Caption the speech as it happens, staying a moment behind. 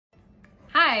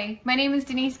Hi, my name is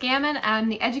Denise Gammon. I'm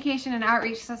the Education and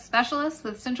Outreach Specialist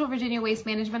with Central Virginia Waste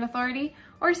Management Authority,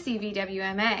 or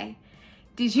CVWMA.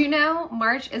 Did you know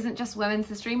March isn't just Women's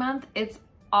History Month, it's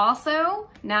also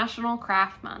National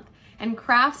Craft Month. And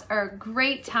crafts are a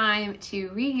great time to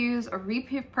reuse or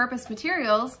repurpose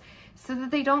materials so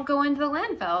that they don't go into the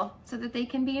landfill, so that they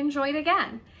can be enjoyed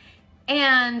again.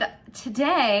 And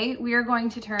today we are going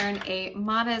to turn a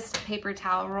modest paper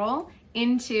towel roll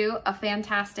into a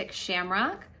fantastic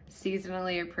shamrock,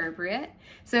 seasonally appropriate.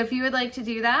 So if you would like to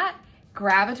do that,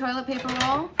 grab a toilet paper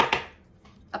roll,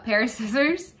 a pair of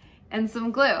scissors, and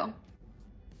some glue.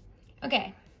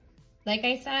 Okay, like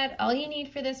I said, all you need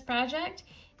for this project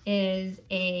is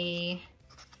a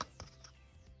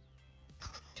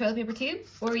toilet paper tube,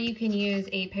 or you can use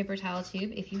a paper towel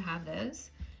tube if you have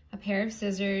those, a pair of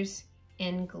scissors,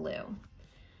 and glue.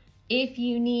 If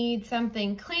you need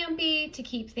something clampy to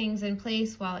keep things in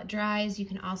place while it dries, you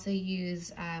can also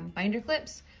use binder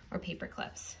clips or paper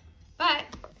clips. But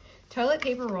toilet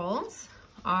paper rolls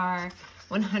are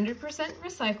 100%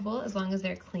 recyclable as long as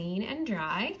they're clean and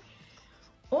dry,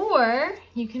 or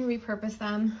you can repurpose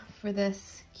them for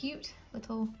this cute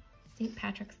little St.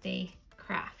 Patrick's Day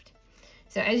craft.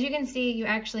 So as you can see, you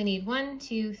actually need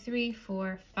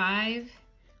 5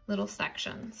 little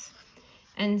sections.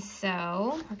 And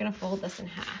so we're gonna fold this in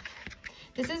half.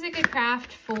 This is a good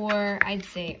craft for, I'd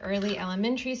say, early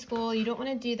elementary school. You don't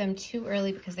wanna do them too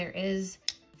early because there is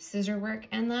scissor work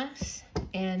in this,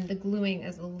 and the gluing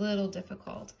is a little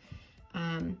difficult.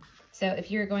 So if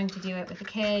you're going to do it with a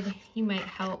kid, you might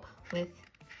help with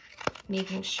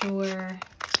making sure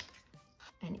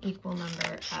an equal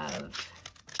number of,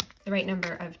 the right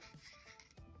number of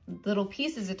little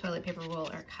pieces of toilet paper roll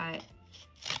are cut,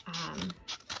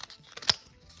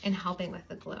 and helping with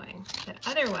the gluing. But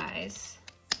otherwise,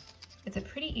 it's a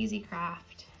pretty easy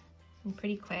craft and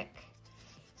pretty quick,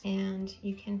 and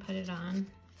you can put it on.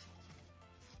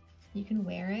 You can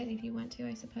wear it if you want to,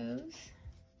 I suppose.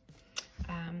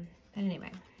 But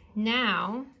anyway,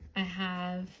 now I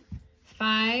have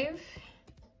 5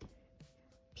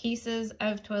 pieces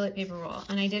of toilet paper roll,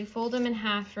 and I did fold them in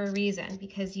half for a reason,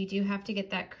 because you do have to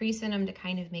get that crease in them to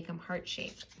kind of make them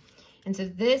heart-shaped. And so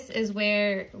this is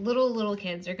where little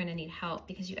kids are gonna need help,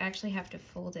 because you actually have to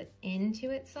fold it into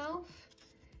itself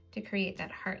to create that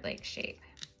heart-like shape.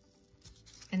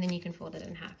 And then you can fold it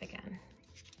in half again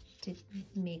to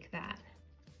make that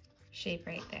shape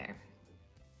right there.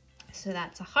 So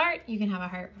that's a heart. You can have a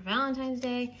heart for Valentine's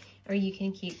Day, or you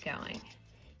can keep going.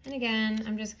 And again,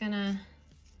 I'm just gonna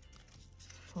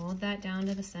fold that down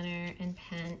to the center and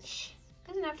pinch.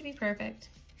 Doesn't have to be perfect.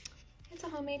 It's a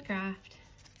homemade craft.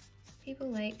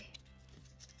 People like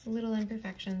little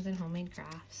imperfections in homemade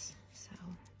crafts. So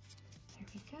there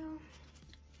we go.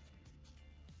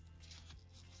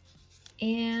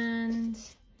 And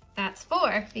that's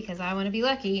 4, because I want to be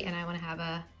lucky and I want to have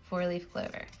a 4-leaf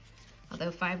clover. Although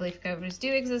 5-leaf clovers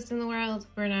do exist in the world,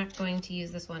 we're not going to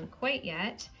use this one quite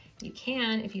yet. You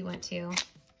can, if you want to,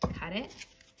 cut it.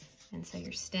 And so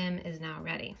your stem is now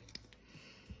ready.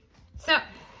 So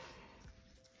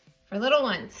for little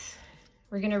ones,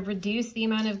 we're gonna reduce the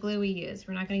amount of glue we use.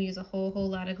 We're not gonna use a whole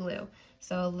lot of glue.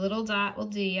 So a little dot will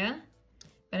do ya,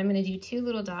 but I'm gonna do 2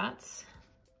 little dots,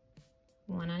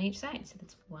 1 on each side. So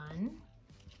that's 1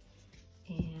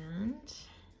 and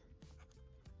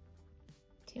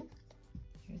 2.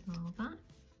 Here's my little dot,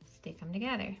 stick them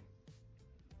together.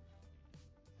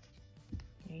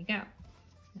 There you go.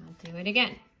 Now do it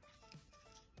again.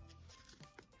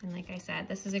 And like I said,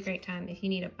 this is a great time if you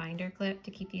need a binder clip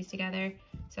to keep these together,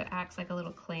 so it acts like a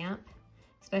little clamp,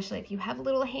 especially if you have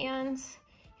little hands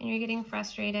and you're getting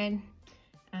frustrated.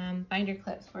 Binder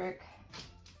clips work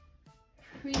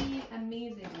pretty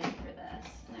amazingly for this.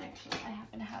 And actually, I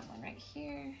happen to have one right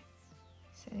here.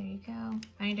 So there you go,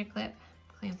 binder clip,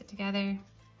 clamp it together.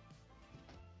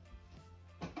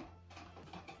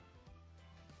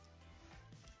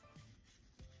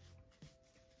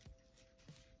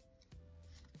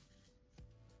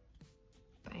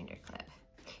 Clip.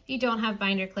 If you don't have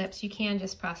binder clips, you can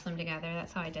just press them together.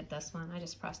 That's how I did this one. I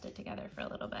just pressed it together for a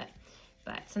little bit.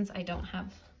 But since I don't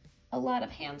have a lot of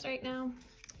hands right now, I'm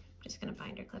just gonna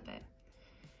binder clip it.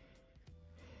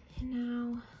 And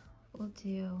now we'll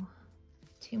do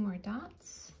 2 more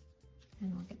dots,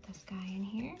 and we'll get this guy in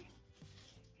here.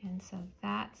 And so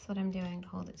that's what I'm doing to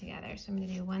hold it together. So I'm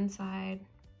gonna do one side,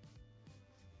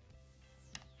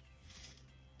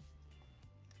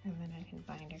 and then I can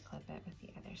binder clip it with the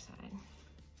other side.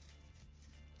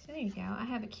 So there you go. I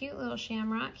have a cute little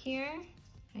shamrock here.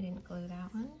 I didn't glue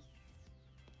that one.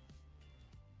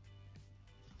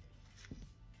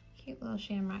 Cute little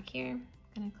shamrock here.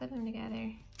 Gonna clip them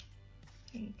together.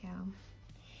 There you go.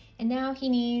 And now he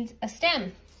needs a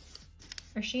stem,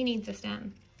 or she needs a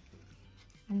stem.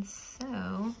 And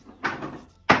so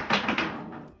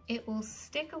it will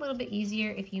stick a little bit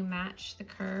easier if you match the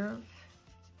curve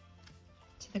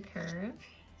to the curve.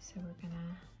 So we're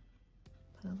gonna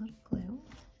put a little glue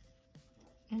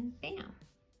and bam.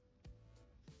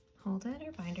 Hold it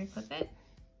or binder clip it.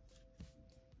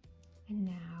 And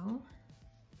now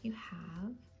you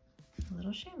have a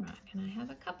little shamrock, and I have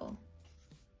a couple.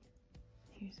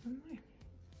 Here's one more.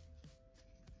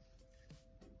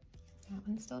 That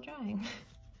one's still drying.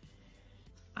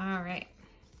 All right.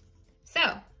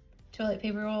 So, toilet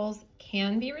paper rolls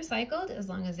can be recycled as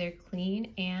long as they're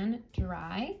clean and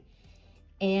dry.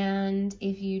 And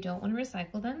if you don't want to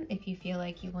recycle them, if you feel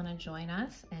like you want to join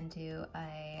us and do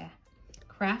a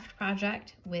craft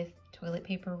project with toilet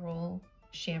paper roll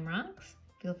shamrocks,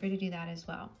 feel free to do that as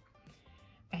well.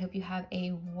 I hope you have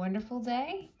a wonderful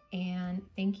day, and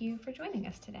thank you for joining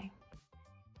us today.